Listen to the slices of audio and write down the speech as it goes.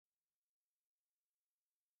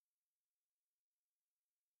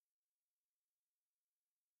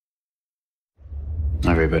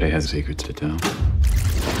Everybody has secrets to tell.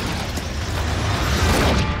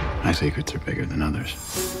 My secrets are bigger than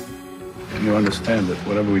others. You understand that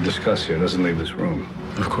whatever we discuss here doesn't leave this room.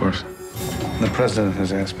 Of course. The president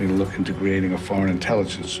has asked me to look into creating a foreign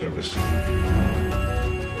intelligence service.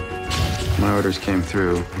 My orders came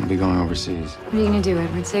through. I'll be going overseas. What are you gonna do,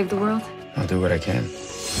 Edward? Save the world? I'll do what I can.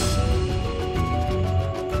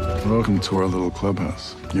 Welcome to our little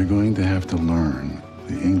clubhouse. You're going to have to learn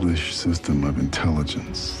the English system of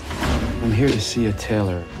intelligence. I'm here to see a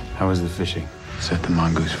tailor. How was the fishing? Set the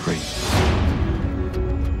mongoose free.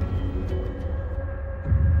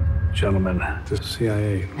 Gentlemen, the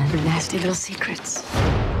CIA. And the nasty little secrets.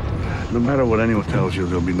 No matter what anyone tells you,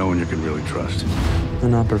 there'll be no one you can really trust.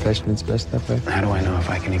 In our profession, it's best that way. How do I know if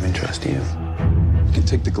I can even trust you? You can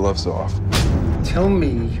take the gloves off. Tell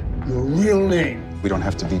me your real name. We don't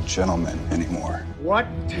have to be gentlemen anymore. What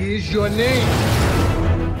is your name?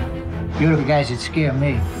 You're the guys that scare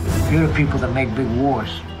me. You're the people that make big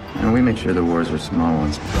wars. And we make sure the wars are small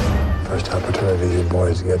ones. First opportunity you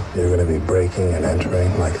boys get, you're going to be breaking and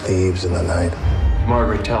entering like thieves in the night.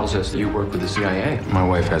 Margaret tells us that you work with the CIA. My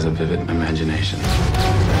wife has a vivid imagination.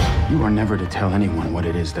 You are never to tell anyone what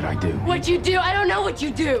it is that I do. What you do? I don't know what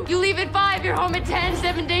you do. You leave at 5, you're home at 10,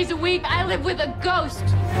 7 days a week. I live with a ghost.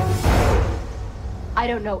 I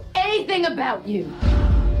don't know anything about you.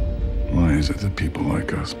 Why is it that people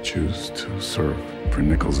like us choose to serve for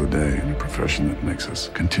nickels a day in a profession that makes us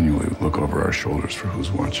continually look over our shoulders for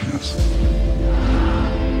who's watching us?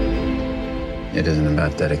 It isn't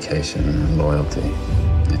about dedication or loyalty.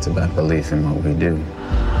 It's about belief in what we do.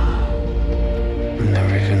 I've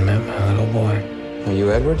never even met my little boy. Are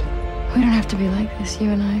you Edward? We don't have to be like this, you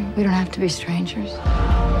and I. We don't have to be strangers.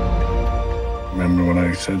 Remember what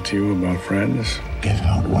I said to you about friends? Get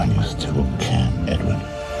out while you still can, Edwin.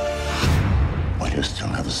 While you still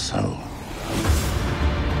have a soul.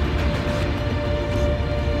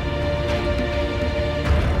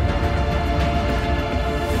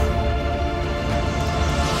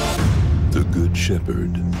 The Good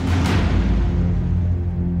Shepherd.